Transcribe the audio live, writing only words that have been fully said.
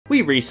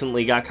We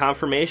recently got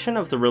confirmation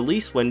of the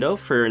release window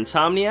for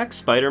Insomniacs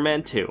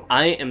Spider-Man 2.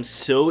 I am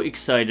so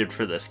excited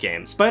for this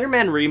game.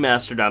 Spider-Man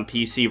Remastered on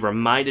PC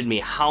reminded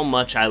me how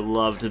much I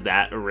loved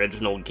that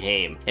original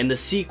game, and the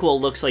sequel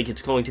looks like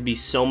it's going to be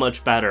so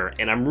much better,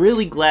 and I'm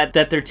really glad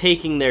that they're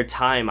taking their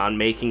time on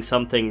making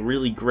something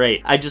really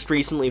great. I just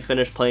recently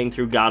finished playing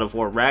through God of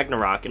War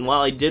Ragnarok, and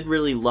while I did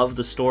really love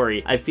the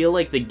story, I feel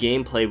like the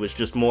gameplay was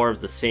just more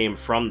of the same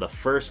from the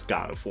first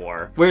God of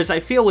War. Whereas I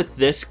feel with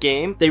this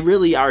game, they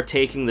really are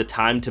taking the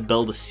time to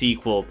build a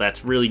sequel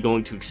that's really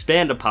going to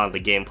expand upon the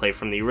gameplay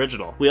from the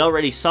original. We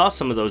already saw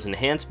some of those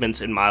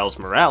enhancements in Miles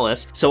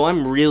Morales, so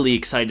I'm really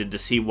excited to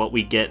see what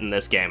we get in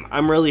this game.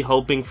 I'm really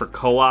hoping for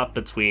co-op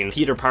between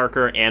Peter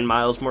Parker and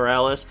Miles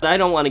Morales, but I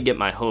don't want to get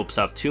my hopes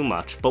up too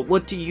much. But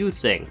what do you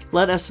think?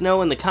 Let us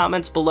know in the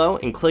comments below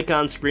and click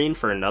on screen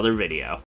for another video.